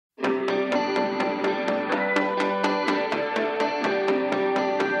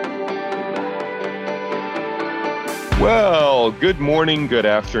Well, good morning, good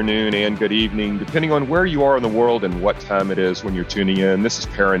afternoon, and good evening, depending on where you are in the world and what time it is when you're tuning in. This is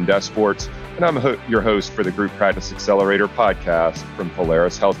Perrin Desports, and I'm your host for the Group Practice Accelerator podcast from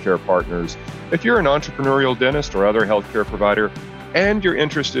Polaris Healthcare Partners. If you're an entrepreneurial dentist or other healthcare provider, and you're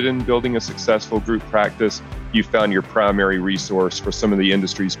interested in building a successful group practice, you found your primary resource for some of the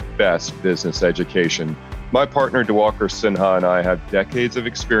industry's best business education. My partner, Diwakar Sinha, and I have decades of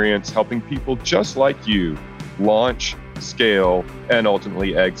experience helping people just like you launch, scale, and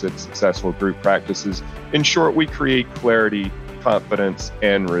ultimately exit successful group practices. In short, we create clarity, confidence,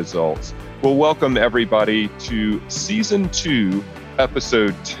 and results. We'll welcome everybody to Season 2,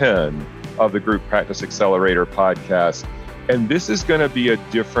 Episode 10 of the Group Practice Accelerator podcast. And this is going to be a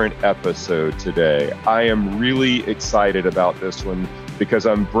different episode today. I am really excited about this one because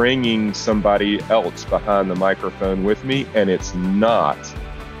I'm bringing somebody else behind the microphone with me, and it's not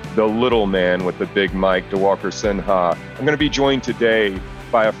the little man with the big mic, Diwakar Sinha. I'm going to be joined today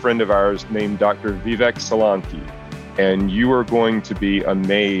by a friend of ours named Dr. Vivek Solanki, and you are going to be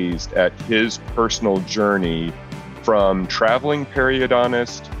amazed at his personal journey from traveling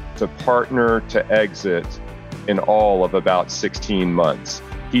periodontist to partner to exit in all of about 16 months.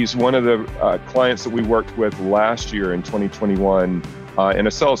 He's one of the clients that we worked with last year in 2021 in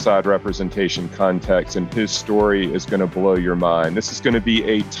a sell-side representation context, and his story is going to blow your mind. This is going to be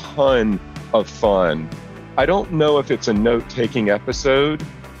a ton of fun. I don't know if it's a note-taking episode,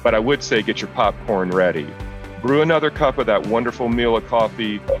 but I would say get your popcorn ready. Brew another cup of that wonderful meal of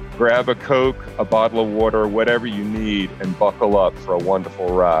coffee, grab a Coke, a bottle of water, whatever you need, and buckle up for a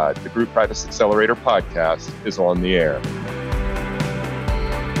wonderful ride. The Group Practice Accelerator podcast is on the air.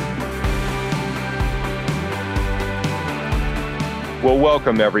 Well,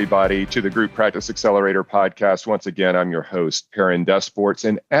 welcome everybody to the Group Practice Accelerator podcast. Once again, I'm your host, Perrin Desports.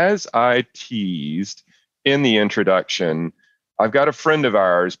 And as I teased in the introduction, I've got a friend of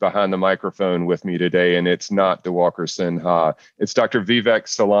ours behind the microphone with me today, and it's not Diwakar Sinha. It's Dr. Vivek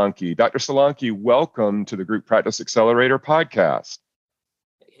Solanki. Dr. Solanki, welcome to the Group Practice Accelerator podcast.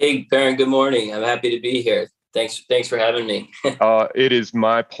 Hey, Perrin, good morning. I'm happy to be here. Thanks for having me. It is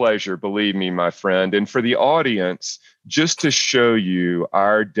my pleasure, believe me, my friend. And for the audience, just to show you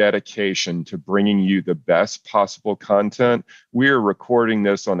our dedication to bringing you the best possible content, we are recording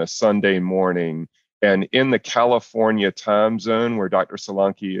this on a Sunday morning. And in the California time zone where Dr.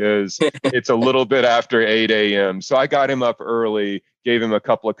 Solanki is, it's a little bit after 8 a.m. So I got him up early, gave him a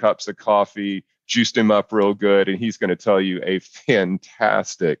couple of cups of coffee, juiced him up real good, and he's going to tell you a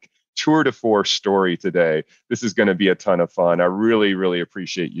fantastic tour de force story today. This is going to be a ton of fun. I really, really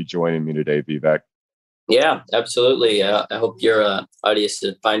appreciate you joining me today, Vivek. Yeah, absolutely. I hope your audience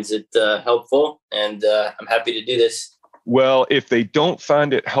finds it helpful, and I'm happy to do this. Well, if they don't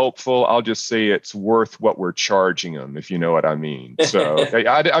find it helpful, I'll just say it's worth what we're charging them, if you know what I mean. So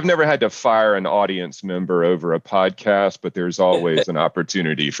I've never had to fire an audience member over a podcast, but there's always an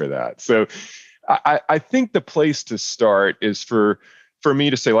opportunity for that. So I think the place to start is for me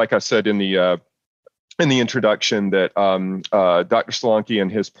to say, like I said in the introduction, that Dr. Solanki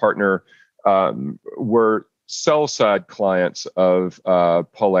and his partner were sell-side clients of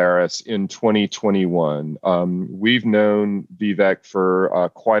Polaris in 2021. We've known Vivek for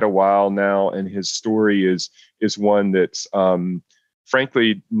quite a while now, and his story is one that's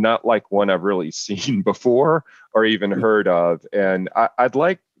frankly not like one I've really seen before or even heard of. And I'd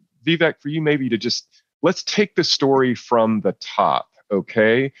like, Vivek, for you maybe to just, let's take the story from the top,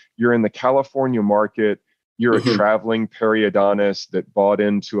 okay? You're in the California market. You're a traveling periodontist that bought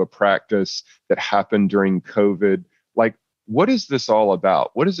into a practice that happened during COVID. Like, what is this all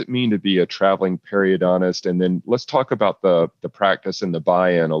about? What does it mean to be a traveling periodontist? And then let's talk about the practice and the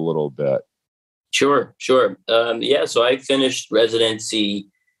buy-in a little bit. Sure. So I finished residency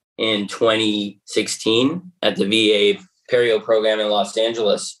in 2016 at the VA Perio program in Los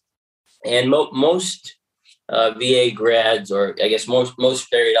Angeles. And most VA grads, or I guess most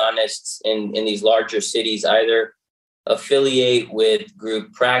periodontists in these larger cities, either affiliate with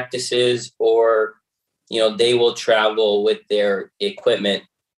group practices or, they will travel with their equipment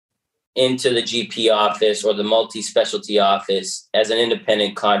into the GP office or the multi-specialty office as an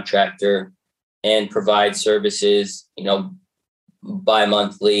independent contractor and provide services,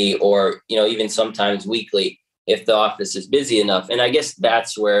 bi-monthly or, even sometimes weekly if the office is busy enough. And I guess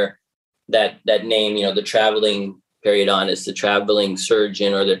that's where that name, the traveling periodontist, the traveling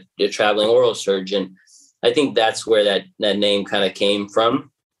surgeon, or the traveling oral surgeon, I think that's where that name kind of came from.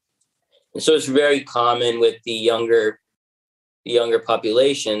 And so it's very common with the younger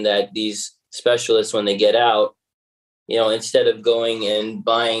population that these specialists, when they get out, instead of going and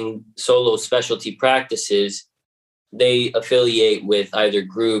buying solo specialty practices, they affiliate with either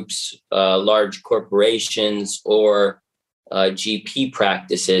groups, large corporations, or GP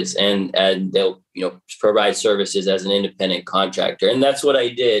practices, and they'll provide services as an independent contractor. And that's what I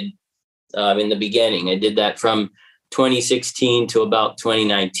did in the beginning. I did that from 2016 to about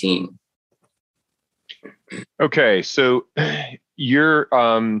 2019. Okay, so you're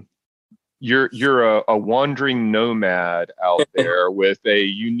a wandering nomad out there with a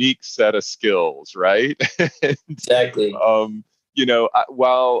unique set of skills, right? Exactly. While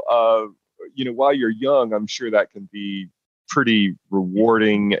you're young, I'm sure that can be pretty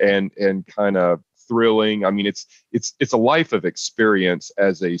rewarding and kind of thrilling. I mean, it's a life of experience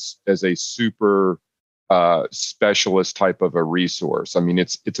as a super specialist type of a resource. I mean,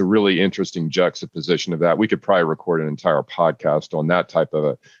 it's a really interesting juxtaposition of that. We could probably record an entire podcast on that type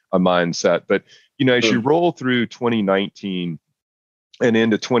of a mindset. But as you roll through 2019 and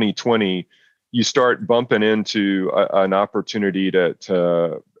into 2020, you start bumping into an opportunity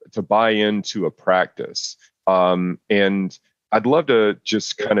to buy into a practice. And I'd love to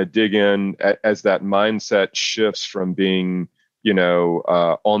just kind of dig in as that mindset shifts from being,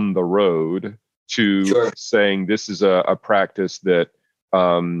 on the road to saying this is a practice that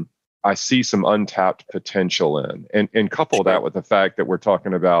I see some untapped potential in, and couple that with the fact that we're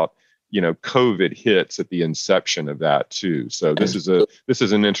talking about, COVID hits at the inception of that too. So this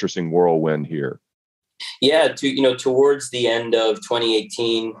is an interesting whirlwind here. Yeah, towards the end of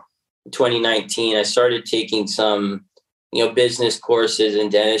 2018, 2019, I started taking some, business courses in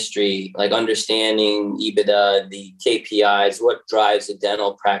dentistry, like understanding EBITDA, the KPIs, what drives a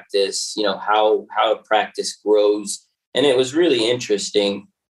dental practice, how a practice grows. And it was really interesting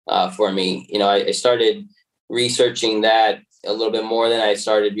for me. I started researching that a little bit more than I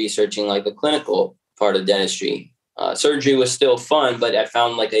started researching like the clinical part of dentistry. Surgery was still fun, but I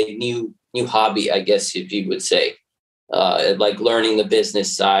found like a new hobby, I guess, if you would say, like learning the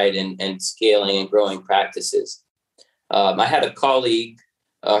business side and scaling and growing practices. I had a colleague,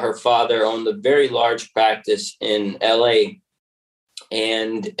 her father owned a very large practice in LA.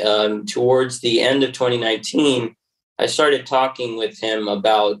 And towards the end of 2019, I started talking with him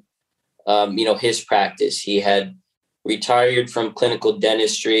about, his practice. He had retired from clinical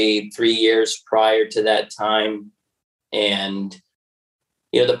dentistry 3 years prior to that time. And,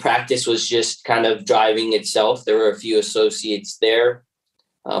 the practice was just kind of driving itself. There were a few associates there,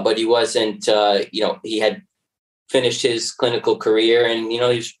 but he wasn't, he had finished his clinical career and,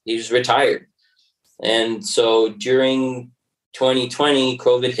 he was retired. And so during 2020,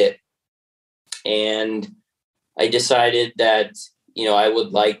 COVID hit. And I decided that, I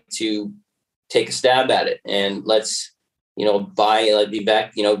would like to take a stab at it and let's,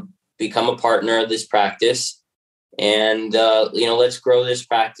 become a partner of this practice. And, let's grow this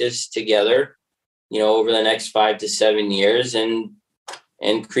practice together, over the next 5 to 7 years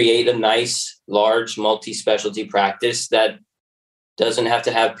and create a nice, large, multi-specialty practice that doesn't have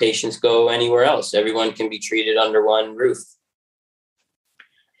to have patients go anywhere else. Everyone can be treated under one roof.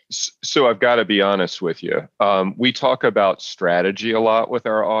 So I've got to be honest with you. We talk about strategy a lot with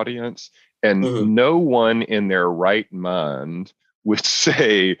our audience, and no one in their right mind would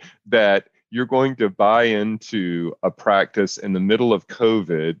say that you're going to buy into a practice in the middle of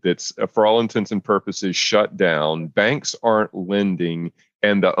COVID that's, for all intents and purposes, shut down. Banks aren't lending,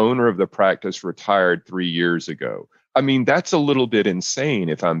 and the owner of the practice retired 3 years ago. I mean, that's a little bit insane,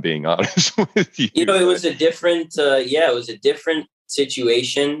 if I'm being honest with you. It was a different, it was a different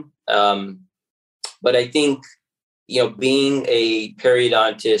situation. But I think, being a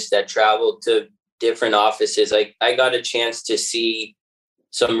periodontist that traveled to different offices, I got a chance to see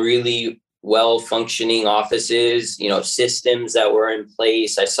some really well-functioning offices, systems that were in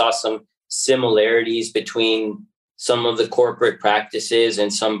place. I saw some similarities between some of the corporate practices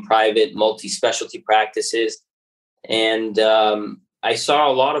and some private multi-specialty practices. And I saw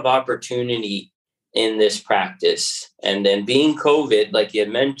a lot of opportunity in this practice. And then being COVID, like you had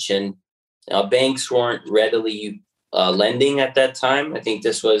mentioned, banks weren't readily lending at that time. I think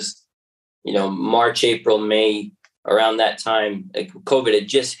this was, March, April, May, around that time. Like COVID had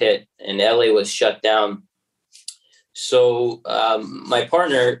just hit and LA was shut down. So my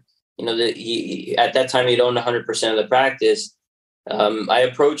partner, at that time, he'd owned 100% of the practice. I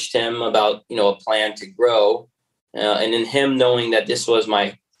approached him about, a plan to grow. And in him knowing that this was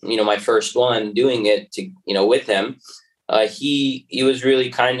my first one doing it with him, he was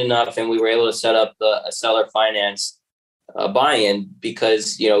really kind enough, and we were able to set up a seller finance buy-in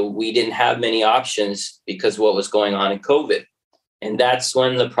because, we didn't have many options because of what was going on in COVID. And that's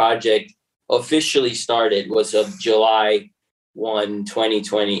when the project officially started, was of July 1,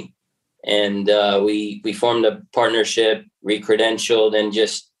 2020. and we formed a partnership, re-credentialed, and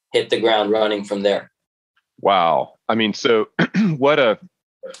just hit the ground running from there. Wow. I mean, so what an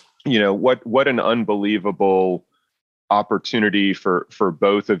unbelievable opportunity for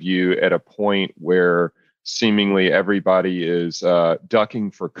both of you at a point where seemingly everybody is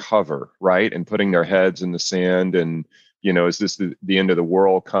ducking for cover, right? And putting their heads in the sand. And, is this the end of the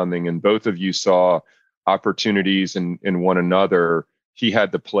world coming? And both of you saw opportunities in one another. He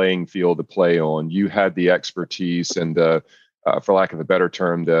had the playing field to play on. You had the expertise and for lack of a better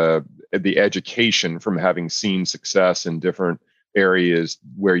term, the education from having seen success in different areas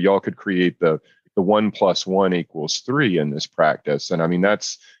where y'all could create the 1 + 1 = 3 in this practice. And I mean,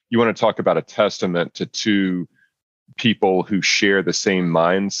 you want to talk about a testament to two people who share the same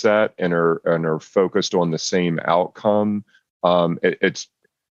mindset and are focused on the same outcome. It's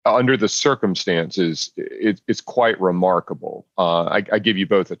under the circumstances, it's quite remarkable. I give you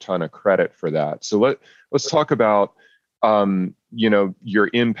both a ton of credit for that. So let's talk about your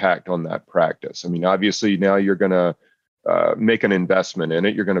impact on that practice. I mean, obviously now you're going to make an investment in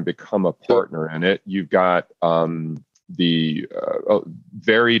it. You're going to become a partner in it. You've got the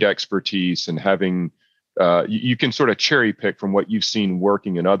varied expertise and having you can sort of cherry pick from what you've seen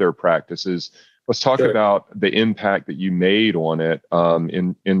working in other practices. Let's talk Sure. about the impact that you made on it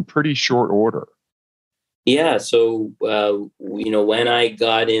in pretty short order. Yeah. So, when I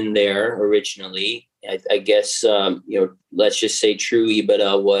got in there originally, I guess, let's just say true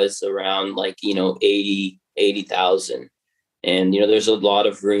EBITDA was around 80,000. And, there's a lot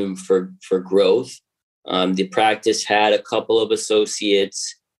of room for growth. The practice had a couple of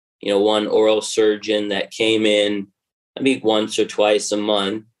associates, one oral surgeon that came in, I think once or twice a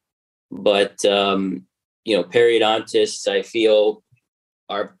month. But, periodontists, I feel,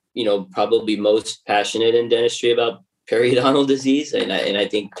 are, probably most passionate in dentistry about periodontal disease. And I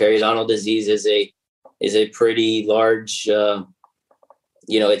think periodontal disease is a pretty large,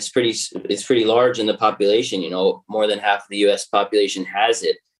 it's pretty large in the population. More than half of the U.S. population has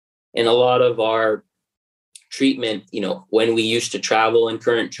it. And a lot of our treatment, when we used to travel and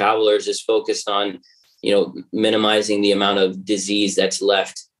current travelers, is focused on, minimizing the amount of disease that's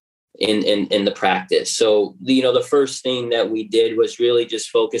left in the practice. So, the first thing that we did was really just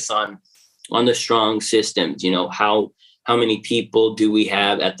focus on the strong systems. How many people do we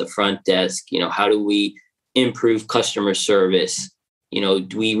have at the front desk? How do we improve customer service?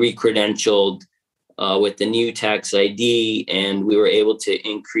 We re-credentialed with the new tax ID, and we were able to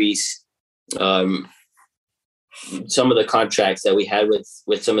increase some of the contracts that we had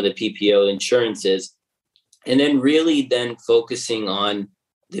with some of the PPO insurances, and then focusing on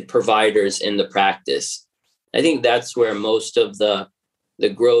the providers in the practice. I think that's where most of the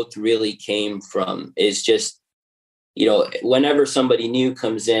growth really came from, is just, whenever somebody new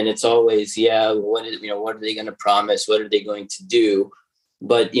comes in, it's always, what are they going to promise? What are they going to do?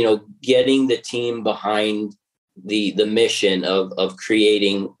 But, getting the team behind the mission of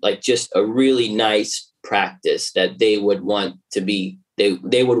creating just a really nice practice that they would want to be,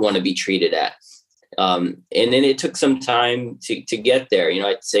 they would want to be treated at. And then it took some time to get there.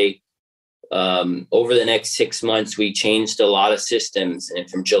 I'd say over the next 6 months, we changed a lot of systems. And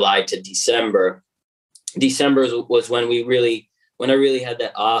from July to December was when I really had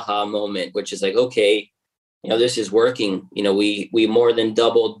that aha moment, which is okay, this is working. We more than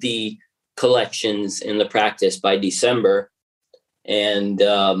doubled the collections in the practice by December. And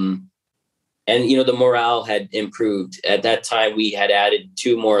the morale had improved. At that time, we had added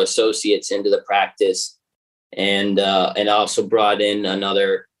 2 more associates into the practice, and also brought in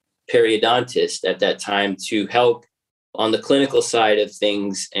another periodontist at that time to help on the clinical side of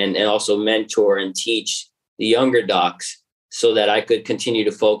things, and also mentor and teach the younger docs, so that I could continue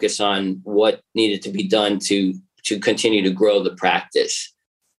to focus on what needed to be done to continue to grow the practice.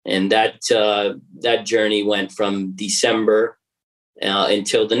 And that journey went from December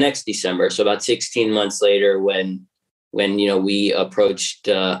until the next December. So about 16 months later, when we approached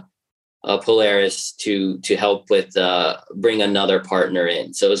Polaris to help with bring another partner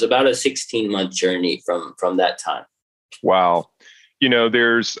in. So it was about a 16-month journey from that time. Wow.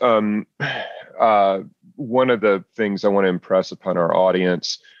 There's one of the things I want to impress upon our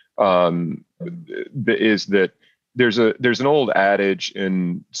audience is that there's an old adage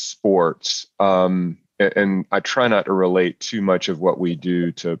in sports, and I try not to relate too much of what we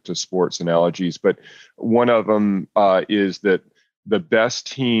do to sports analogies, but one of them is that the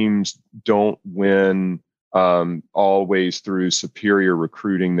best teams don't win always through superior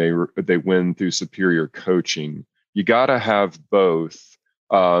recruiting. They win through superior coaching. You got to have both,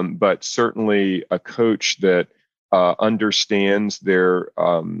 but certainly a coach that understands their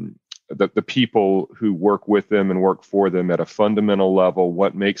the people who work with them and work for them at a fundamental level,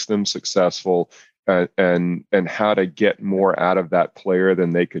 what makes them successful, and how to get more out of that player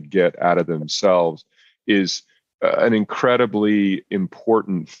than they could get out of themselves is an incredibly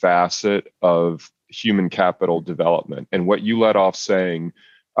important facet of human capital development. And what you let off saying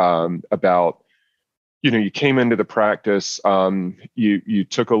about, you came into the practice, you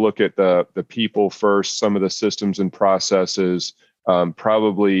took a look at the people first, some of the systems and processes,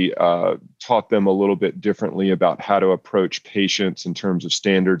 probably taught them a little bit differently about how to approach patients in terms of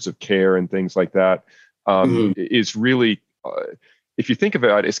standards of care and things like that. Is really, if you think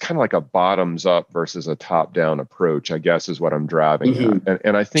about it, it's kind of like a bottoms up versus a top down approach, I guess, is what I'm driving at.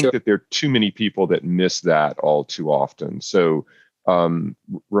 And I think that there are too many people that miss that all too often. So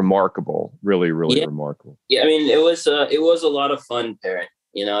remarkable, really, really remarkable. Yeah, I mean, it was a lot of fun, Parent.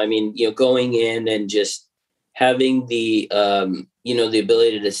 I mean, going in and just having the the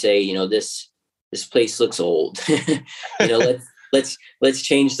ability to say, this place looks old. let's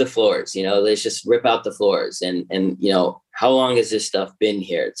change the floors. Let's just rip out the floors. And how long has this stuff been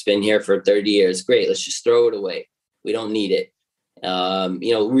here? It's been here for 30 years. Great. Let's just throw it away. We don't need it.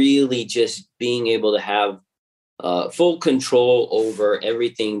 Really just being able to have full control over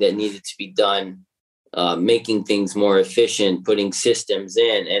everything that needed to be done, making things more efficient, putting systems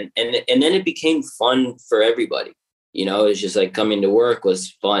in, and then it became fun for everybody. It's just like coming to work was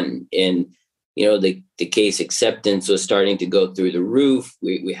fun, and the case acceptance was starting to go through the roof.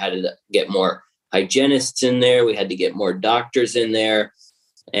 We had to get more hygienists in there. We had to get more doctors in there,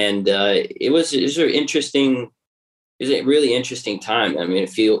 and it was an interesting. It was a really interesting time. I mean, it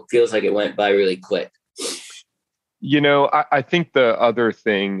feels like it went by really quick. I think the other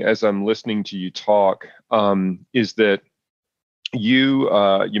thing, as I'm listening to you talk, is that you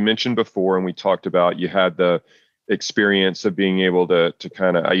mentioned before, and we talked about, you had the experience of being able to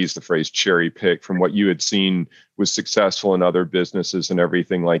kind of, I use the phrase cherry pick from what you had seen was successful in other businesses and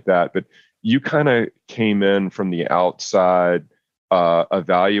everything like that. But you kind of came in from the outside,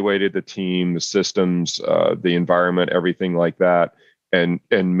 evaluated the team, the systems, the environment, everything like that, and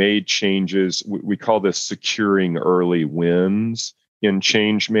made changes. We call this securing early wins in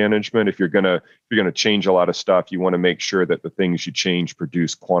change management. If you're gonna change a lot of stuff, you want to make sure that the things you change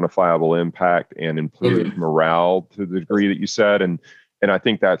produce quantifiable impact and improve morale to the degree that you said. And I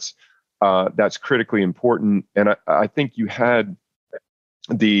think that's critically important. And I think you had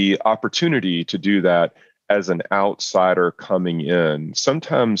the opportunity to do that as an outsider coming in.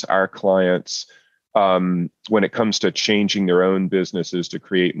 Sometimes our clients, when it comes to changing their own businesses to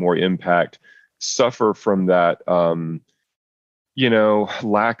create more impact, suffer from that,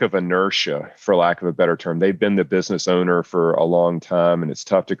 lack of inertia, for lack of a better term. They've been the business owner for a long time, and it's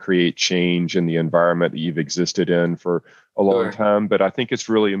tough to create change in the environment that you've existed in for a long time. But I think it's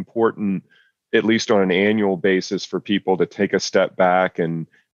really important, at least on an annual basis, for people to take a step back and,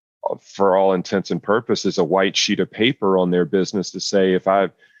 for all intents and purposes, a white sheet of paper on their business to say, if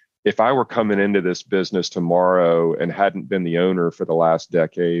I were coming into this business tomorrow and hadn't been the owner for the last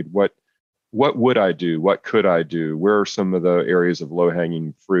decade, what would I do? What could I do? Where are some of the areas of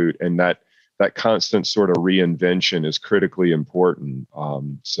low-hanging fruit? And that constant sort of reinvention is critically important.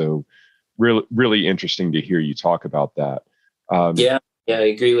 So really, really interesting to hear you talk about that. Yeah, I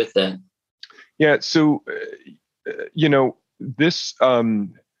agree with that. Yeah. So, this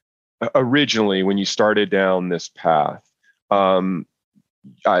originally, when you started down this path,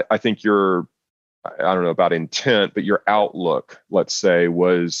 I think I don't know about intent, but your outlook, let's say,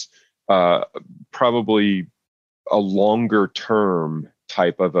 was probably a longer term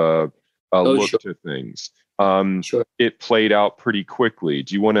type of a look to things. It played out pretty quickly.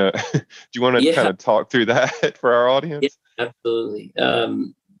 Do you want to kind of talk through that for our audience? Yeah, absolutely.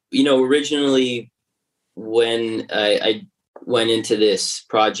 Originally, when I went into this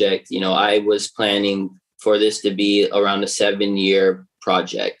project, I was planning for this to be around a 7-year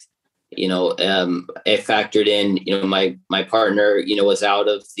project. I factored in, my partner, was out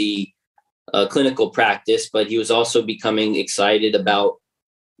of the clinical practice, but he was also becoming excited about,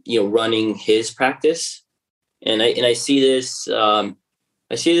 running his practice. And I see this,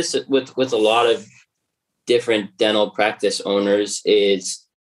 with a lot of different dental practice owners, is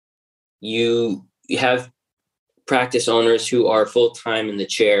you have practice owners who are full-time in the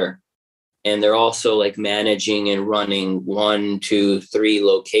chair, and they're also like managing and running 1, 2, 3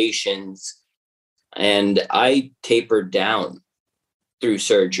 locations. And I tapered down through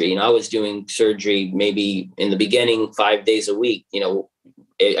surgery, and I was doing surgery maybe in the beginning 5 days a week.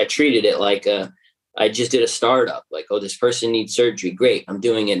 I treated it like I just did a startup, like, oh, this person needs surgery. Great. I'm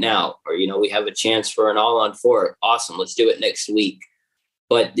doing it now. Or, we have a chance for an all-on-4. Awesome. Let's do it next week.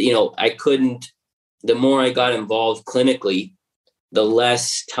 but, I couldn't, the more I got involved clinically, the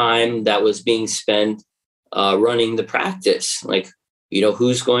less time that was being spent running the practice. Like,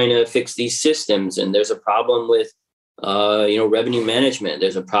 who's going to fix these systems? And there's a problem with, revenue management.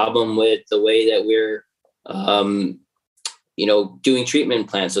 There's a problem with the way that we're, doing treatment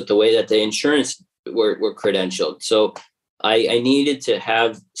plans, with the way that the insurance were credentialed. So I needed to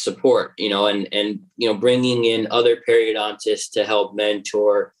have support, and bringing in other periodontists to help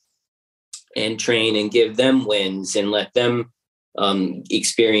mentor and train and give them wins and let them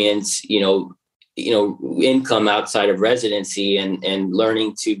experience, income outside of residency and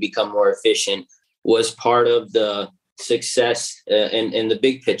learning to become more efficient was part of the success and the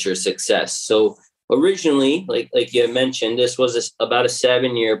big picture success. So originally, like you mentioned, this was about a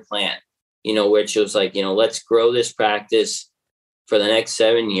 7-year plan, which was like, let's grow this practice for the next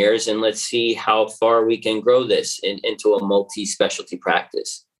 7 years and let's see how far we can grow this into a multi-specialty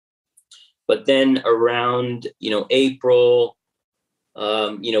practice. But then around, April,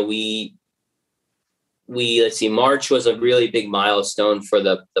 March was a really big milestone for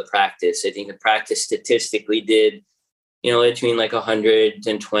the practice. I think the practice statistically did, between like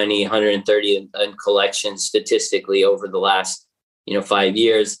 120, 130 in collections statistically over the last, 5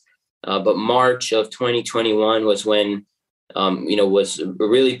 years. But March of 2021 was when, was a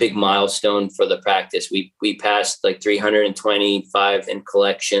really big milestone for the practice. We passed like 325 in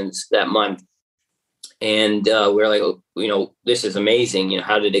collections that month. And we're like, this is amazing.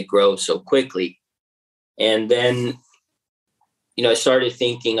 How did it grow so quickly? And then, I started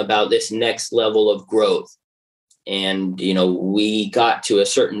thinking about this next level of growth. And, we got to a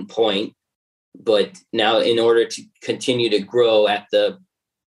certain point, but now in order to continue to grow at the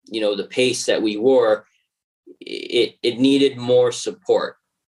pace that we were, it needed more support.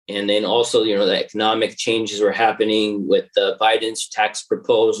 And then also, the economic changes were happening with Biden's tax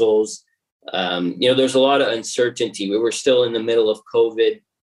proposals. There's a lot of uncertainty. We were still in the middle of COVID,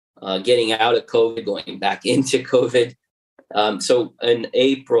 getting out of COVID, going back into COVID. So in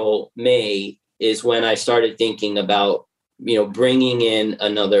April, May is when I started thinking about, bringing in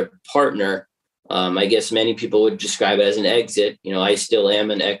another partner. I guess many people would describe it as an exit. I still am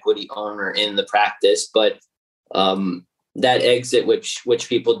an equity owner in the practice, but that exit, which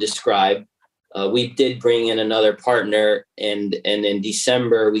people describe, we did bring in another partner, and in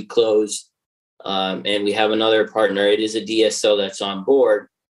December we closed, and we have another partner. It is a DSO that's on board,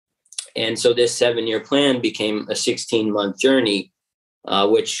 and so this 7-year plan became a 16-month journey,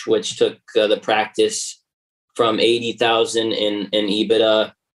 which took the practice from 80,000 in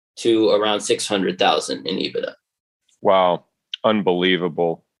EBITDA to around 600,000 in EBITDA. Wow,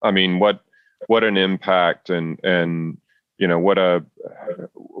 unbelievable! I mean, what an impact, and what an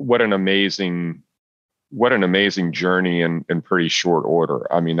amazing journey in pretty short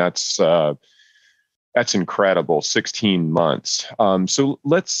order. I mean, that's incredible. 16 months. So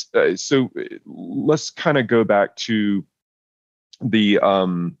let's kind of go back to the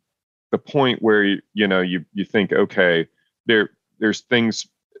point where you think, okay, there's things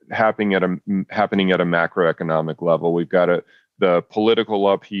happening at a macroeconomic level. We've got the political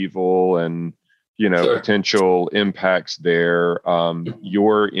upheaval and Sure. potential impacts there.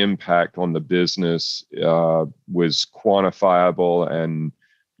 Your impact on the business was quantifiable and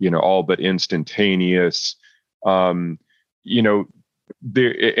all but instantaneous. There,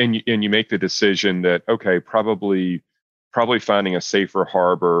 and you make the decision that, okay, probably finding a safer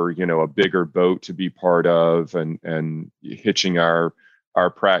harbor, a bigger boat to be part of, and hitching our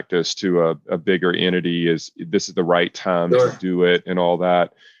practice to a bigger entity this is the right time Sure. to do it, and all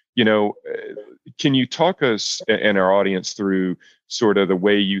that. Can you talk us and our audience through sort of the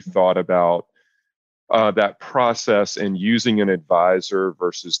way you thought about that process and using an advisor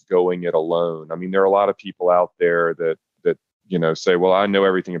versus going it alone? I mean, there are a lot of people out there that say, well, I know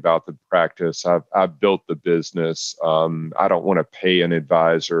everything about the practice. I've built the business. I don't want to pay an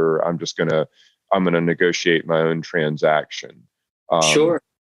advisor. I'm going to negotiate my own transaction. Sure.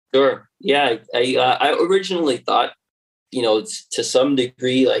 Yeah. I originally thought, to some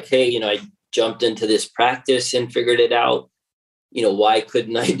degree, like, hey, I jumped into this practice and figured it out. Why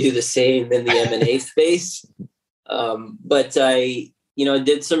couldn't I do the same in the M&A space? But I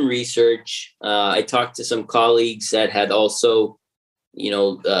did some research. I talked to some colleagues that had also,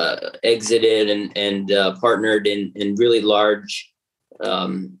 exited and partnered in really large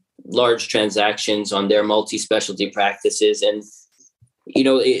transactions on their multi-specialty practices. And,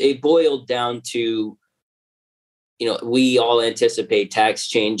 it boiled down to, we all anticipate tax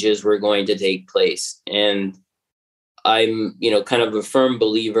changes were going to take place. And I'm, kind of a firm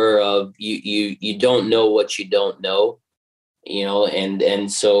believer of you don't know what you don't know.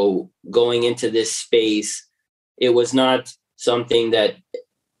 and so going into this space, it was not something that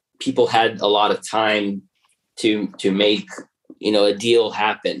people had a lot of time to make, a deal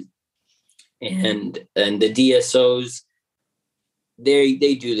happen. And the DSOs, they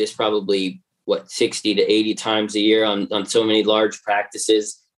do this probably 60 to 80 times a year on so many large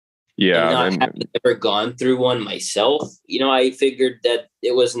practices. Yeah. And not having ever gone through one myself, I figured that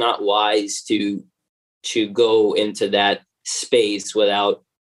it was not wise to go into that space without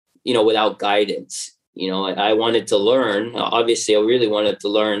guidance. I wanted to learn. Obviously, I really wanted to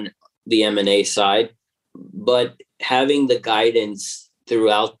learn the M&A side, but having the guidance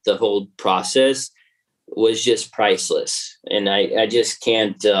throughout the whole process was just priceless. And I just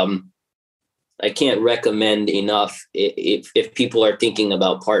can't, I can't recommend enough if people are thinking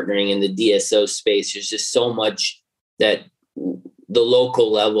about partnering in the DSO space. There's just so much that the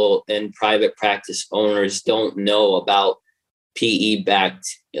local level and private practice owners don't know about PE-backed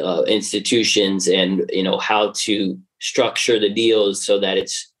institutions, and how to structure the deals so that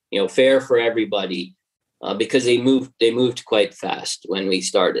it's fair for everybody, because they moved quite fast when we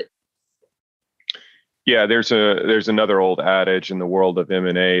started. Yeah, there's another old adage in the world of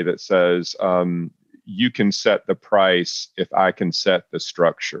M&A that says, you can set the price if I can set the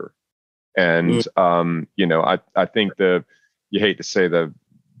structure. And I think you hate to say the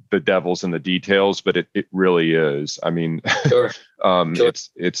devil's in the details, but it really is. I mean, sure.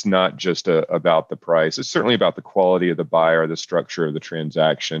 It's not just about the price. It's certainly about the quality of the buyer, the structure of the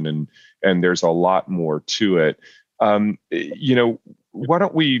transaction, and there's a lot more to it. Why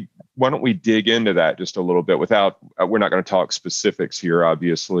don't we dig into that just a little bit without, we're not going to talk specifics here,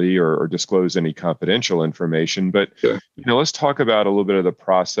 obviously, or disclose any confidential information, but sure. Let's talk about a little bit of the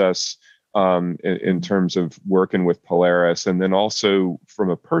process in terms of working with Polaris, and then also from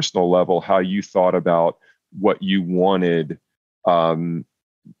a personal level, how you thought about what you wanted,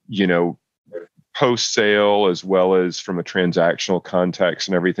 post-sale, as well as from a transactional context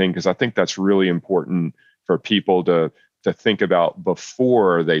and everything, because I think that's really important for people to think about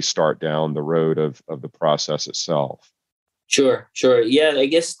before they start down the road of the process itself. Sure. Yeah, I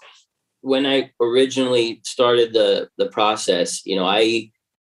guess when I originally started the process, I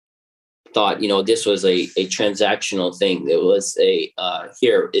thought, this was a transactional thing. It was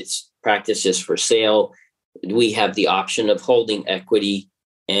here, it's practices for sale. We have the option of holding equity,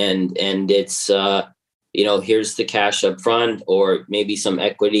 and it's, here's the cash up front, or maybe some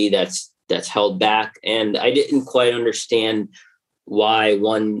equity that's held back. And I didn't quite understand why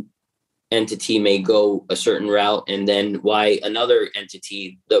one entity may go a certain route, and then why another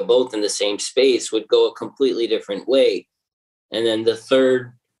entity, both in the same space, would go a completely different way. And then the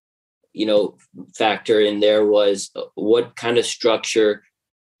third factor in there was, what kind of structure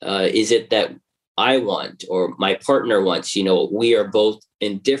is it that I want or my partner wants? We are both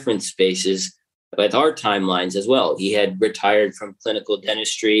in different spaces with our timelines as well. He had retired from clinical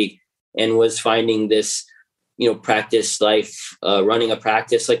dentistry and was finding this, practice life, running a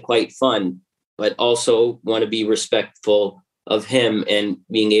practice, like, quite fun, but also want to be respectful of him and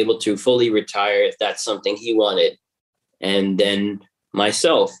being able to fully retire if that's something he wanted. And then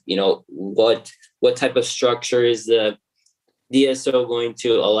myself, what type of structure is the DSO going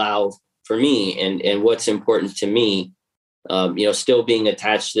to allow for me, and what's important to me, still being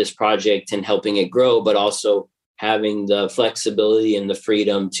attached to this project and helping it grow, but also having the flexibility and the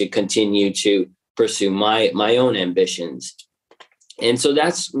freedom to continue to pursue my own ambitions. And so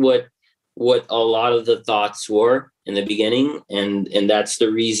that's what a lot of the thoughts were in the beginning, and that's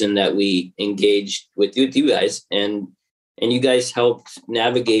the reason that we engaged with you guys, and you guys helped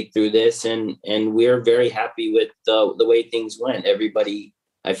navigate through this, and we're very happy with the way things went.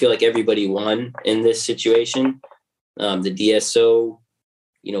 I feel like everybody won in this situation. The DSO,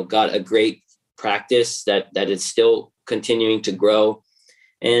 got a great practice that is still continuing to grow,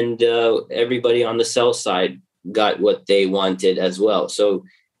 and everybody on the sell side got what they wanted as well. So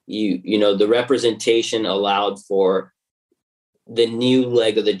the representation allowed for the new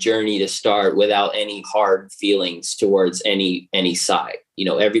leg of the journey to start without any hard feelings towards any side.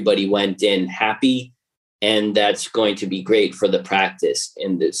 Everybody went in happy, and that's going to be great for the practice.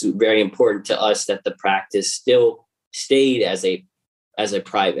 And it's very important to us that the practice still stayed as a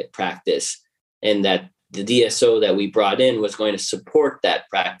private practice, and that the DSO that we brought in was going to support that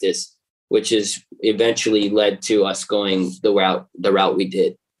practice, which is eventually led to us going the route we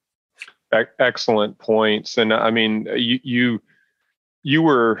did. Excellent points. And I mean, you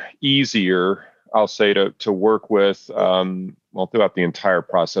were easier, I'll say, to work with, throughout the entire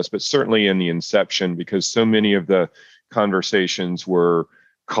process, but certainly in the inception, because so many of the conversations were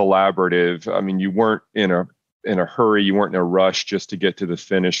collaborative. I mean, you weren't in a in a hurry. You weren't in a rush just to get to the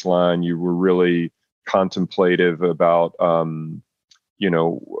finish line. You were really contemplative about,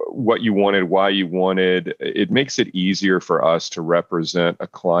 what you wanted, why you wanted. It makes it easier for us to represent a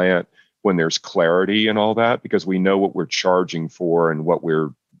client when there's clarity and all that, because we know what we're charging for and what we're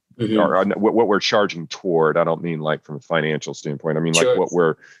or what we're charging toward. I don't mean like from a financial standpoint. I mean like what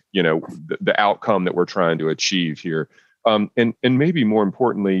we're, the outcome that we're trying to achieve here. And maybe more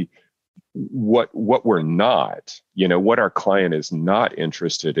importantly, what we're not, what our client is not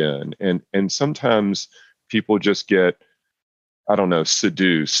interested in. And sometimes people just get, I don't know,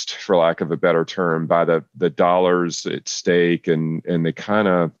 seduced, for lack of a better term, by the dollars at stake, and they kind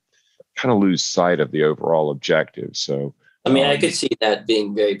of lose sight of the overall objective. So, I mean, I could see that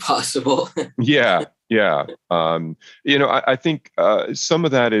being very possible. Yeah. I think some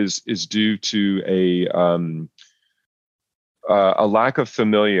of that is due to a lack of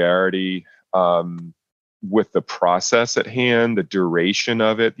familiarity with the process at hand, the duration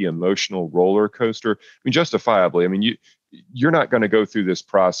of it, the emotional roller coaster. I mean, justifiably. I mean, you're not going to go through this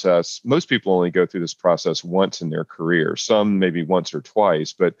process. Most people only go through this process once in their career, some maybe once or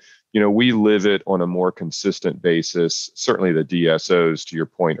twice, but we live it on a more consistent basis. Certainly the DSOs, to your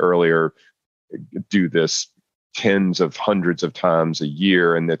point earlier, do this tens of hundreds of times a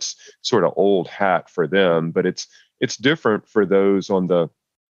year, and it's sort of old hat for them. But it's different for those on the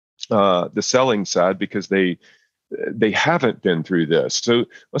selling side, because they haven't been through this. So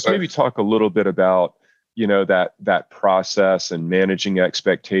let's maybe talk a little bit about that process and managing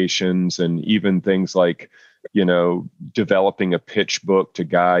expectations, and even things like developing a pitch book to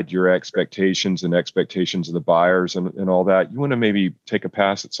guide your expectations and expectations of the buyers and all that. You want to maybe take a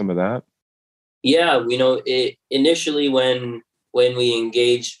pass at some of that? Yeah, initially when we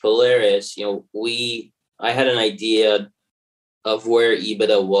engaged Polaris, I had an idea of where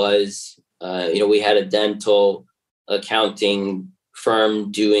EBITDA was. We had a dental accounting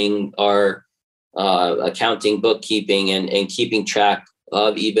firm doing our accounting, bookkeeping, and keeping track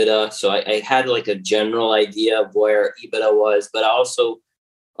of EBITDA. So I had like a general idea of where EBITDA was, but I also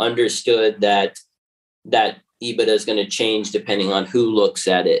understood that EBITDA is going to change depending on who looks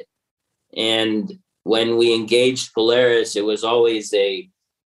at it. And when we engaged Polaris, it was always a,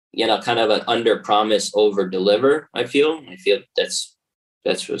 kind of an under promise, over deliver. I feel that's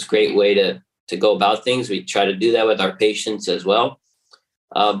a great way to go about things. We try to do that with our patients as well.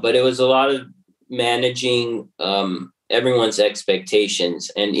 But it was a lot of managing everyone's expectations,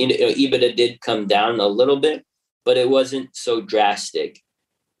 and EBITDA did come down a little bit, but it wasn't so drastic.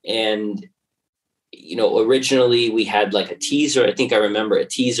 And originally we had like a teaser. I think I remember a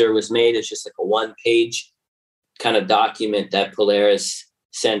teaser was made. It's just like a 1-page kind of document that Polaris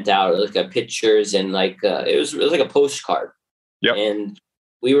sent out, like pictures, and like it was like a postcard. Yep. And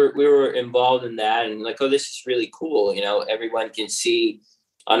we were involved in that, and like, oh, this is really cool. Everyone can see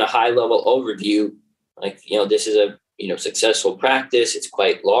on a high level overview, like, this is a successful practice. It's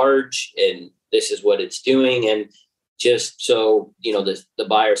quite large, and this is what it's doing. And just so the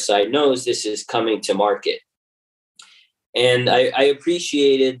buyer side knows, this is coming to market. And I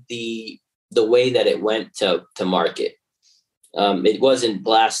appreciated the way that it went to market. It wasn't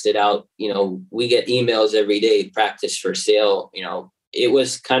blasted out. We get emails every day, practice for sale. It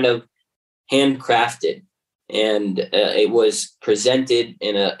was kind of handcrafted, and it was presented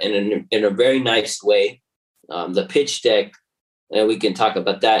in a very nice way. The pitch deck, and we can talk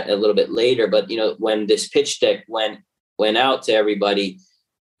about that a little bit later. But when this pitch deck went out to everybody,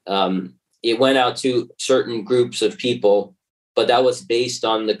 it went out to certain groups of people, but that was based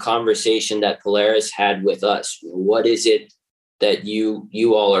on the conversation that Polaris had with us. What is it that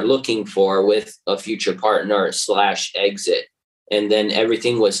you all are looking for with a future partner / exit? And then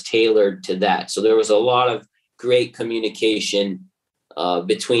everything was tailored to that. So there was a lot of great communication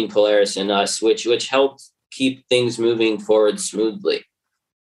between Polaris and us, which helped keep things moving forward smoothly.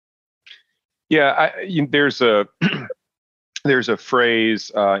 Yeah, there's a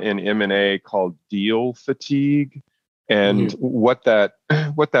phrase in M&A called deal fatigue, and what that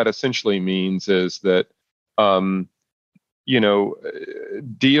essentially means is that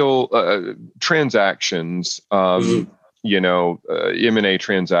deal transactions, M&A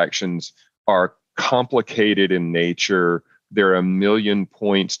transactions are complicated in nature. There are a million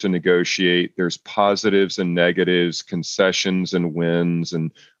points to negotiate. There's positives and negatives, concessions and wins,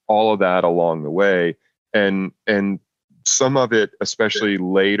 and all of that along the way. And some of it, especially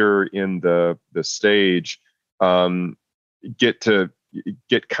later in the stage, get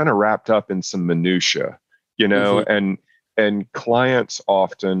kind of wrapped up in some minutia, and clients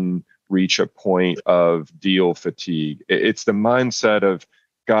often reach a point of deal fatigue. It's the mindset of,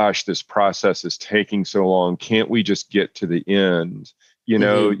 gosh, this process is taking so long. Can't we just get to the end? You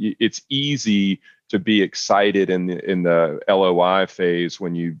know, it's easy to be excited in the LOI phase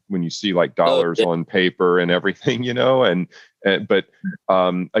when you see like dollars on paper and everything, you know, but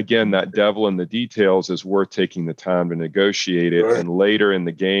again, that devil in the details is worth taking the time to negotiate it. Right. And later in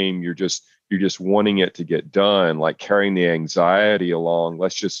the game, you're just wanting it to get done, like carrying the anxiety along.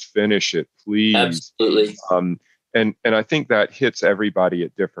 Let's just finish it, please. Absolutely. And I think that hits everybody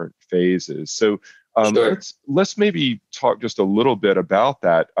at different phases. So sure. Let's maybe talk just a little bit about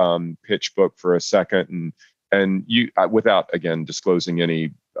that pitch book for a second, and you without again disclosing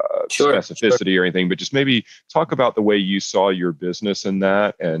any specificity or anything, but just maybe talk about the way you saw your business in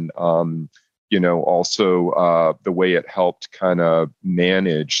that, and also the way it helped kind of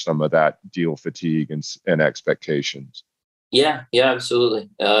manage some of that deal fatigue and expectations. Yeah, absolutely.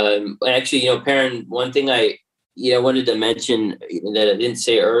 Actually, Perrin, one thing I wanted to mention that I didn't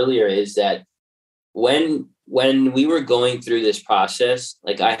say earlier is that when we were going through this process,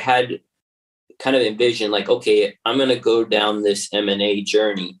 like I had kind of envisioned, like, okay, I'm going to go down this M&A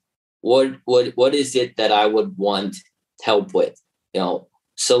journey. What is it that I would want help with?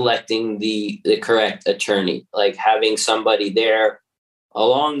 Selecting the correct attorney, like having somebody there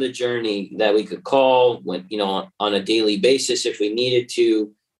along the journey that we could call when, on a daily basis if we needed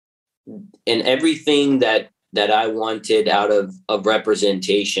to, and everything that I wanted out of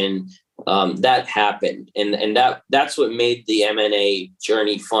representation, that happened. And that's what made the M&A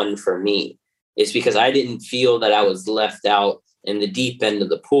journey fun for me, is because I didn't feel that I was left out in the deep end of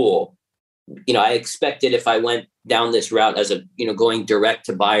the pool. I expected if I went down this route as going direct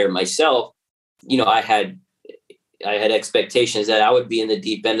to buyer myself, I had expectations that I would be in the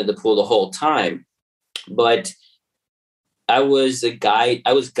deep end of the pool the whole time. But I was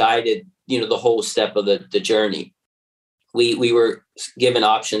guided, the whole step of the journey. We were given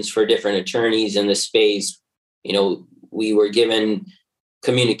options for different attorneys in the space. We were given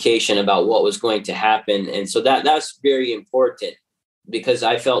communication about what was going to happen. And so that's very important, because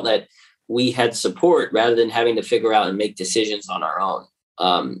I felt that we had support rather than having to figure out and make decisions on our own.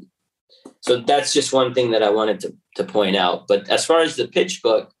 So that's just one thing that I wanted to point out. But as far as the pitch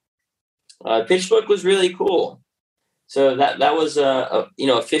book was really cool. So that was a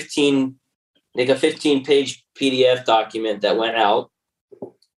 15-page PDF document that went out.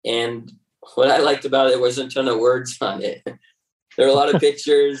 And what I liked about it wasn't a ton of words on it. There were a lot of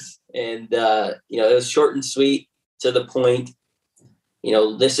pictures, and it was short and sweet, to the point.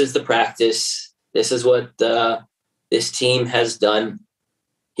 This is the practice. This is what this team has done.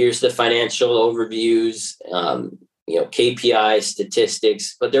 Here's the financial overviews, KPI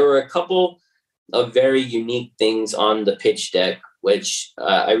statistics. But there were a couple of very unique things on the pitch deck, which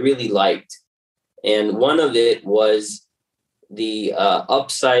I really liked. And one of it was the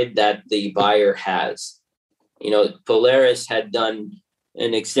upside that the buyer has. Polaris had done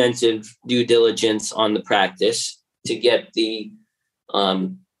an extensive due diligence on the practice to get the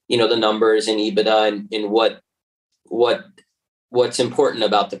numbers and EBITDA and what's important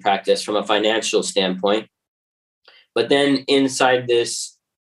about the practice from a financial standpoint. But then inside this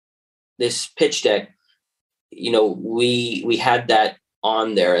pitch deck, we had that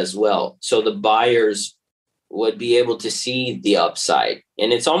on there as well. So the buyers would be able to see the upside.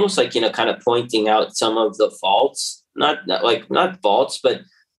 And it's almost like, kind of pointing out some of the faults, not faults, but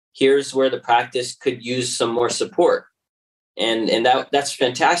here's where the practice could use some more support. And that's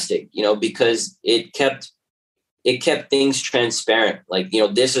fantastic, because it kept things transparent. Like,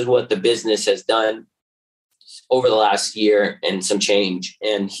 this is what the business has done over the last year and some change.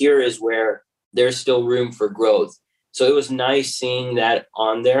 And here is where there's still room for growth. So it was nice seeing that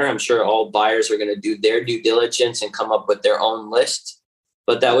on there. I'm sure all buyers are going to do their due diligence and come up with their own list.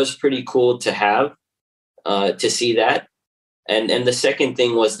 But that was pretty cool to have, to see that. And the second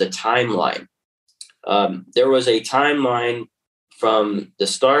thing was the timeline. There was a timeline from the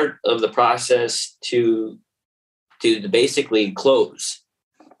start of the process to the basically close,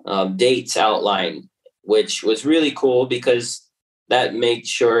 dates outlined, which was really cool, because that made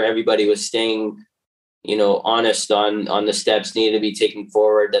sure everybody was staying, honest on the steps needed to be taken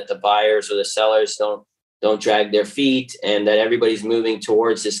forward, that the buyers or the sellers don't drag their feet, and that everybody's moving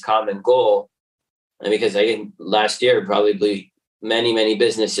towards this common goal. And because I think last year, probably many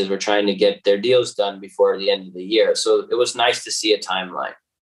businesses were trying to get their deals done before the end of the year. So it was nice to see a timeline.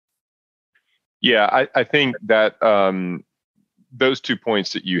 Yeah, I think that those 2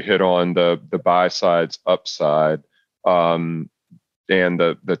 points that you hit on, the buy side's upside, and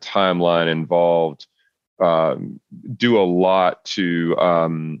the timeline involved, do a lot to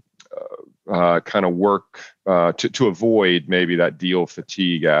kind of work to avoid maybe that deal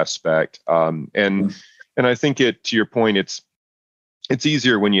fatigue aspect. And I think to your point, it's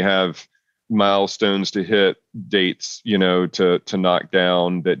easier when you have milestones to hit, dates, to knock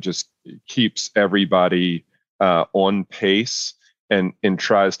down, that just keeps everybody on pace and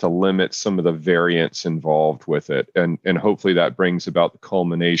tries to limit some of the variance involved with it. And hopefully that brings about the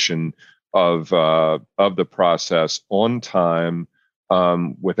culmination of the process on time,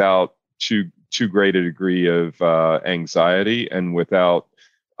 without too great a degree of anxiety, and without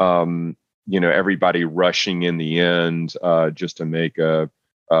everybody rushing in the end just to make a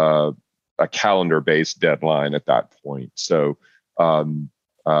calendar-based deadline at that point. So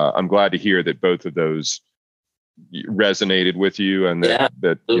I'm glad to hear that both of those resonated with you, and that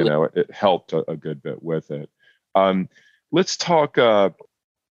it helped a good bit with it. Let's talk for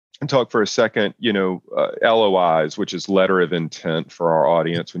a second, LOIs, which is letter of intent for our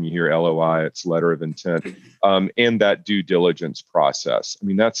audience. When you hear LOI, it's letter of intent, and that due diligence process. I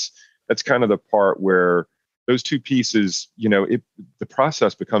mean, that's kind of the part where those two pieces, the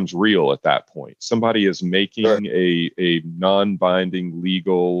process becomes real at that point. Somebody is making a non-binding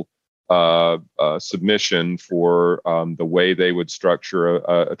legal submission for the way they would structure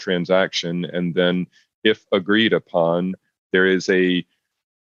a transaction, and then, if agreed upon, there is a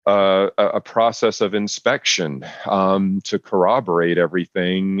process of inspection to corroborate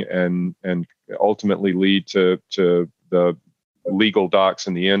everything, and ultimately lead to the legal docs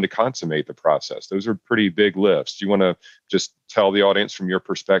in the end to consummate the process. Those are pretty big lifts. Do you want to just tell the audience from your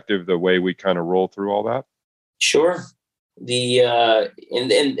perspective the way we kind of roll through all that? Sure. And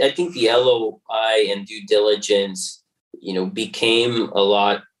I think the LOI and due diligence, became a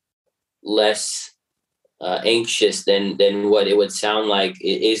lot less anxious than what it would sound like.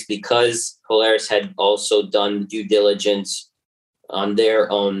 It is because Polaris had also done due diligence on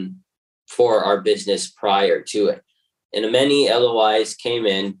their own for our business prior to it. And many LOIs came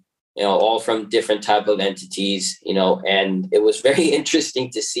in, all from different type of entities, and it was very interesting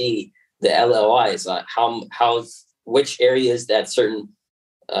to see the LOIs, which areas that certain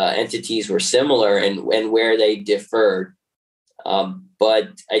entities were similar and where they differed.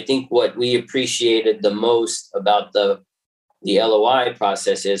 But I think what we appreciated the most about the LOI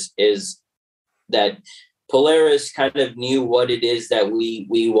process is that Polaris kind of knew what it is that we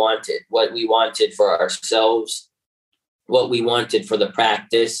wanted, what we wanted for ourselves, what we wanted for the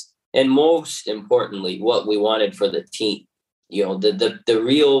practice, and most importantly, what we wanted for the team. The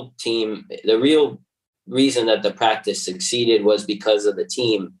real team, the real reason that the practice succeeded was because of the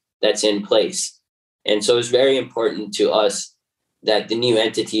team that's in place. And so it's very important to us that the new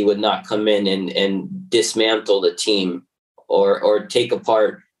entity would not come in and dismantle the team or take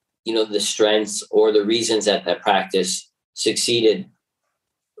apart, the strengths or the reasons that practice succeeded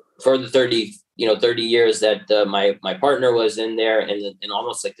for the 30 years that my partner was in there, and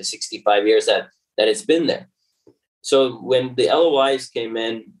almost like the 65 years that it's been there. So when the LOIs came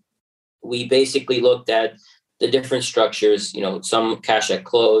in, we basically looked at the different structures, some cash at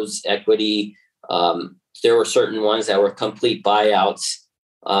close, equity. There were certain ones that were complete buyouts.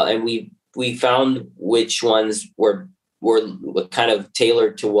 And we found which ones were kind of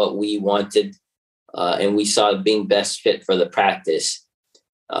tailored to what we wanted. And we saw being best fit for the practice.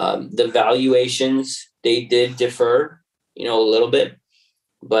 The valuations, they did differ, a little bit.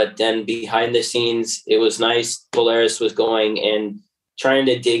 But then behind the scenes, it was nice. Polaris was going and trying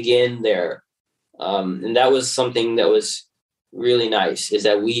to dig in there. And that was something that was really nice, is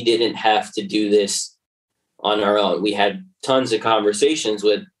that we didn't have to do this on our own. We had tons of conversations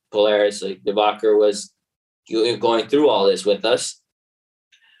with Polaris. Like Diwakar was going through all this with us.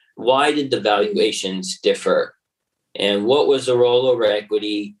 Why did the valuations differ? And what was the rollover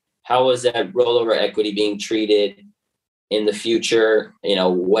equity? How was that rollover equity being treated in the future?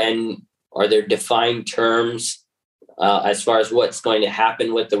 When are there defined terms as far as what's going to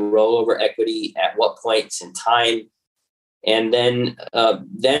happen with the rollover equity at what points in time? And then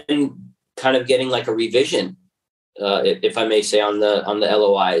kind of getting like a revision, if I may say, on the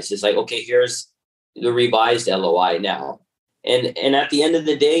LOIs. It's like, okay, here's the revised LOI now. And at the end of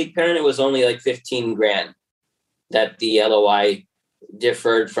the day, apparently it was only like $15,000 that the LOI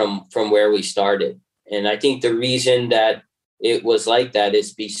differed from where we started. And I think the reason that it was like that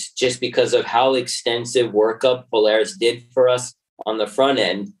is just because of how extensive workup Polaris did for us on the front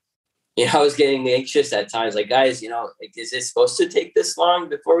end. I was getting anxious at times, like, guys, is it supposed to take this long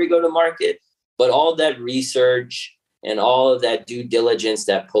before we go to market? But all that research and all of that due diligence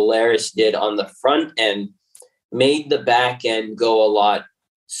that Polaris did on the front end made the back end go a lot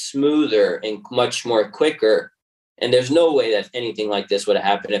smoother and much more quicker. And there's no way that anything like this would have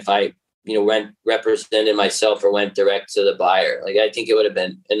happened if I represented myself or went direct to the buyer. Like, I think it would have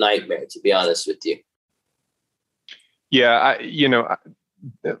been a nightmare, to be honest with you. Yeah,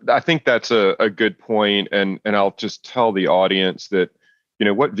 I think that's a good point, and I'll just tell the audience that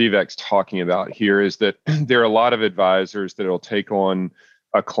what Vivek's talking about here is that there are a lot of advisors that will take on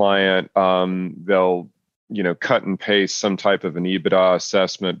a client. They'll cut and paste some type of an EBITDA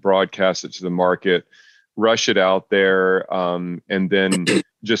assessment, broadcast it to the market, rush it out there, and then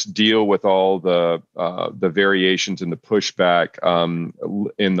just deal with all the variations and the pushback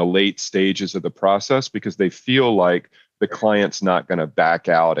in the late stages of the process, because they feel like the client's not going to back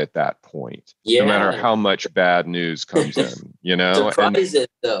out at that point, no matter how much bad news comes in. Surprises,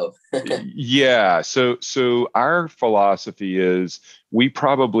 though. Yeah. So our philosophy is we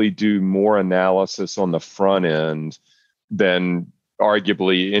probably do more analysis on the front end than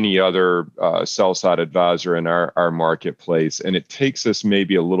arguably any other sell-side advisor in our marketplace. And it takes us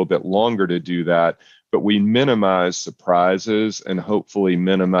maybe a little bit longer to do that, but we minimize surprises and hopefully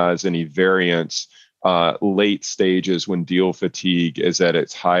minimize any variance late stages when deal fatigue is at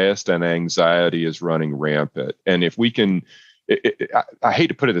its highest and anxiety is running rampant. And if we can, I hate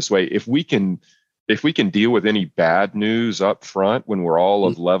to put it this way, if we can deal with any bad news up front when we're all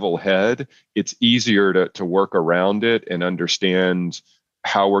of level head, it's easier to work around it and understand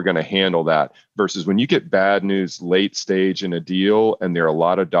how we're going to handle that, versus when you get bad news late stage in a deal and there are a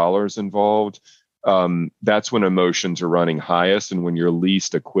lot of dollars involved, that's when emotions are running highest and when you're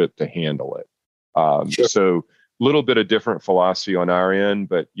least equipped to handle it. Sure. So a little bit of different philosophy on our end,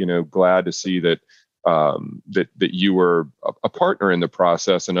 but glad to see that that you were a partner in the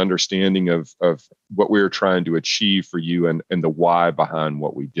process and understanding of what we were trying to achieve for you and the why behind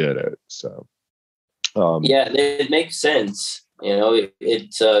what we did it. So yeah, it makes sense.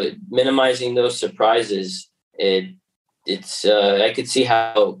 It's minimizing those surprises. It's I could see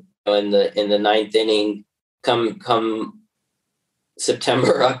how in the ninth inning, come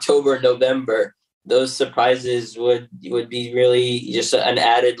September, October, November, those surprises would be really just an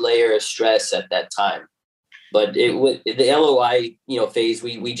added layer of stress at that time. But the LOI, phase,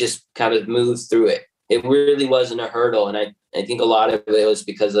 we just kind of moved through it. It really wasn't a hurdle. And I think a lot of it was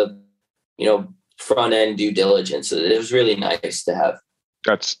because of, front end due diligence. So it was really nice to have.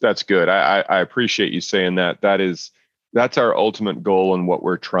 That's good. I appreciate you saying that. That's our ultimate goal and what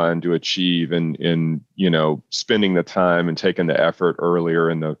we're trying to achieve in spending the time and taking the effort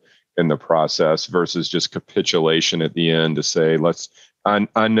earlier in the process versus just capitulation at the end to say,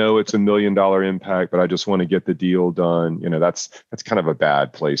 I know it's $1 million impact, but I just want to get the deal done. That's kind of a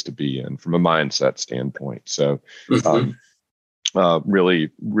bad place to be in from a mindset standpoint. So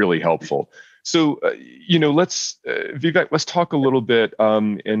really, really helpful. So, Vivek, let's talk a little bit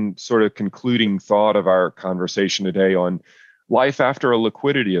in sort of concluding thought of our conversation today on life after a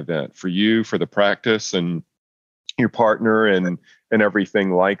liquidity event for you, for the practice and your partner and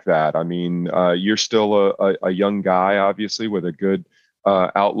everything like that. I mean, you're still a young guy, obviously, with a good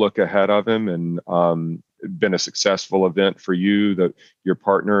outlook ahead of him, and been a successful event for you, your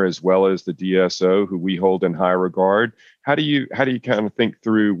partner, as well as the DSO, who we hold in high regard. How do you kind of think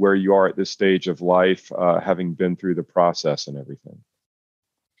through where you are at this stage of life, having been through the process and everything?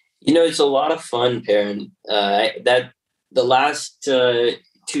 It's a lot of fun, Perrin. That the last 2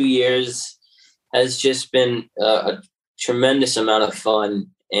 years has just been a tremendous amount of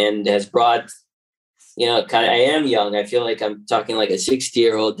fun and has brought, I am young. I feel like I'm talking like a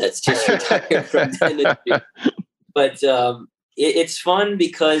 60-year-old that's just retired from dentistry. But it's fun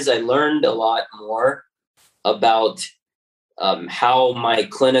because I learned a lot more about how my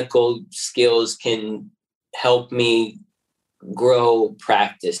clinical skills can help me grow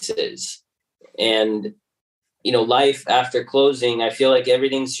practices. And, life after closing, I feel like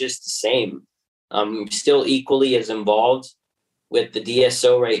everything's just the same. I'm still equally as involved with the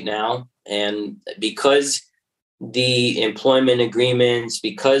DSO right now. And because the employment agreements,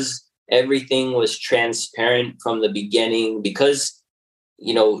 because everything was transparent from the beginning, because,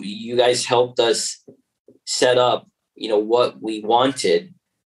 you guys helped us set up, what we wanted.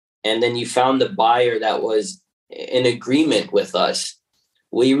 And then you found the buyer that was in agreement with us.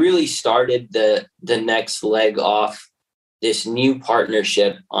 We really started the next leg off this new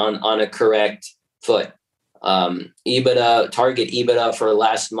partnership on a correct foot. EBITDA, target EBITDA for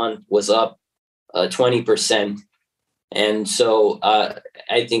last month was up 20%. And so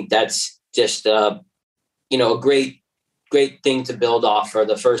I think that's just, a great thing to build off for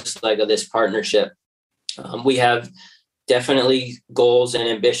the first leg of this partnership. We have definitely goals and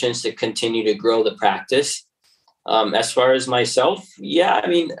ambitions to continue to grow the practice. As far as myself, yeah, I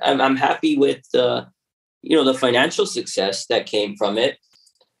mean, I'm happy with, the financial success that came from it.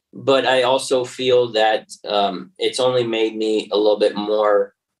 but I also feel that it's only made me a little bit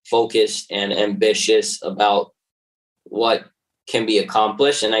more focused and ambitious about what can be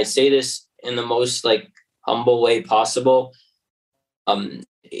accomplished. And I say this in the most humble way possible.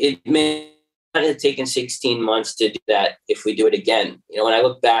 It may not have taken 16 months to do that if we do it again. When I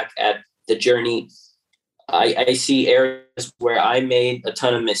look back at the journey, I see areas where I made a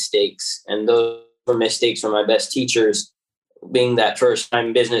ton of mistakes, and those were mistakes from my best teachers, being that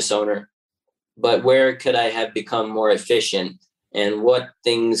first-time business owner. But where could I have become more efficient, and what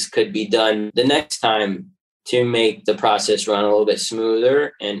things could be done the next time to make the process run a little bit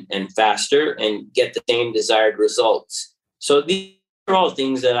smoother and faster and get the same desired results? So these are all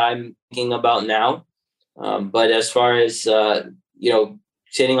things that I'm thinking about now. But as far as,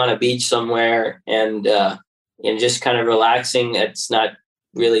 sitting on a beach somewhere and just kind of relaxing, that's not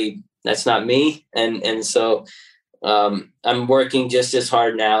me. And so I'm working just as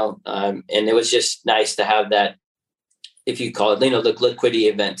hard now. And it was just nice to have that, if you call it, the liquidity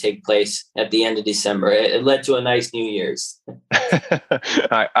event take place at the end of December. It led to a nice New Year's.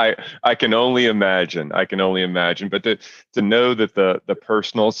 I can only imagine. But to know that the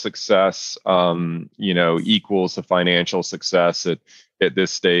personal success, equals the financial success at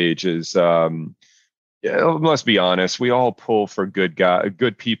this stage is, let's be honest. We all pull for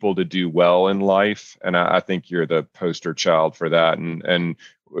good people to do well in life, and I think you're the poster child for that. And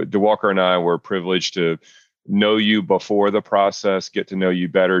DeWalker and I were privileged to know you before the process, get to know you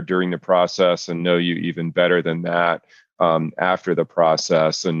better during the process, and know you even better than that after the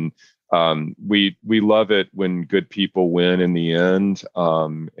process. And we love it when good people win in the end.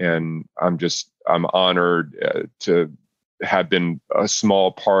 And I'm honored to have been a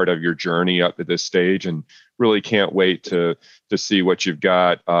small part of your journey up to this stage, and really can't wait to see what you've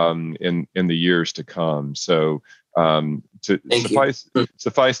got in the years to come. So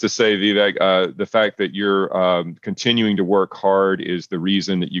suffice to say, Vivek, the fact that you're continuing to work hard is the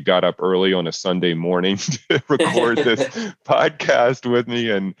reason that you got up early on a Sunday morning to record this podcast with me.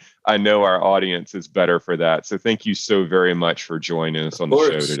 And I know our audience is better for that. So thank you so very much for joining us on the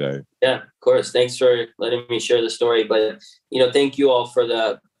show today. Yeah, of course. Thanks for letting me share the story. But, thank you all for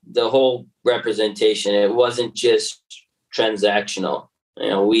the whole representation. It wasn't just transactional.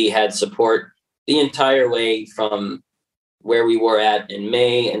 We had support the entire way from where we were at in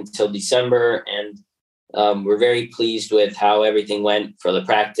May until December. And we're very pleased with how everything went for the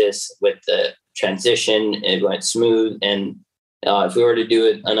practice with the transition. It went smooth. And if we were to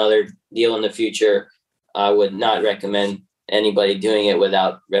do another deal in the future, I would not recommend anybody doing it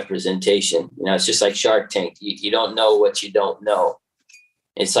without representation. It's just like Shark Tank. You don't know what you don't know.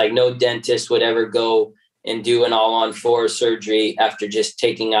 It's like no dentist would ever go and do an all-on-4 surgery after just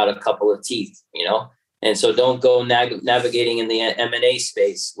taking out a couple of teeth, And so don't go navigating in the M&A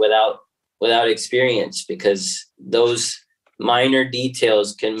space without experience, because those minor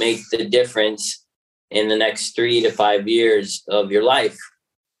details can make the difference in the next 3 to 5 years of your life.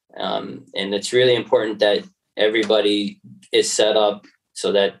 And it's really important that everybody is set up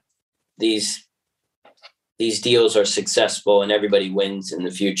so that these deals are successful and everybody wins in the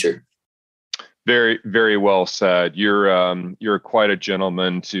future. Very, very well said. You're quite a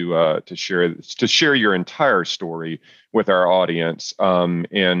gentleman to share your entire story with our audience.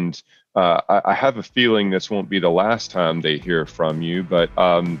 And I have a feeling this won't be the last time they hear from you. But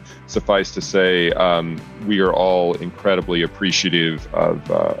suffice to say, we are all incredibly appreciative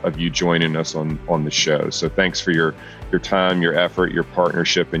of you joining us on the show. So thanks for your time, your effort, your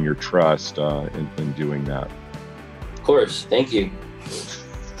partnership, and your trust in doing that. Of course, thank you.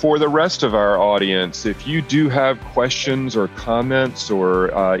 For the rest of our audience, if you do have questions or comments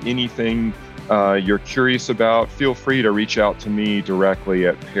or anything you're curious about, feel free to reach out to me directly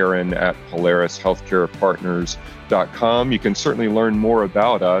at Perrin@PolarisHealthcarePartners.com. You can certainly learn more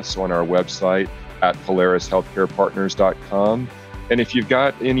about us on our website at PolarisHealthcarePartners.com. And if you've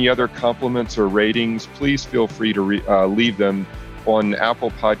got any other compliments or ratings, please feel free to leave them on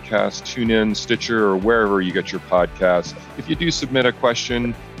Apple Podcasts, TuneIn, Stitcher, or wherever you get your podcasts. If you do submit a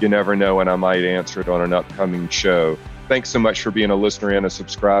question, you never know, and I might answer it on an upcoming show. Thanks so much for being a listener and a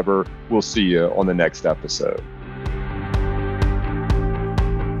subscriber. We'll see you on the next episode.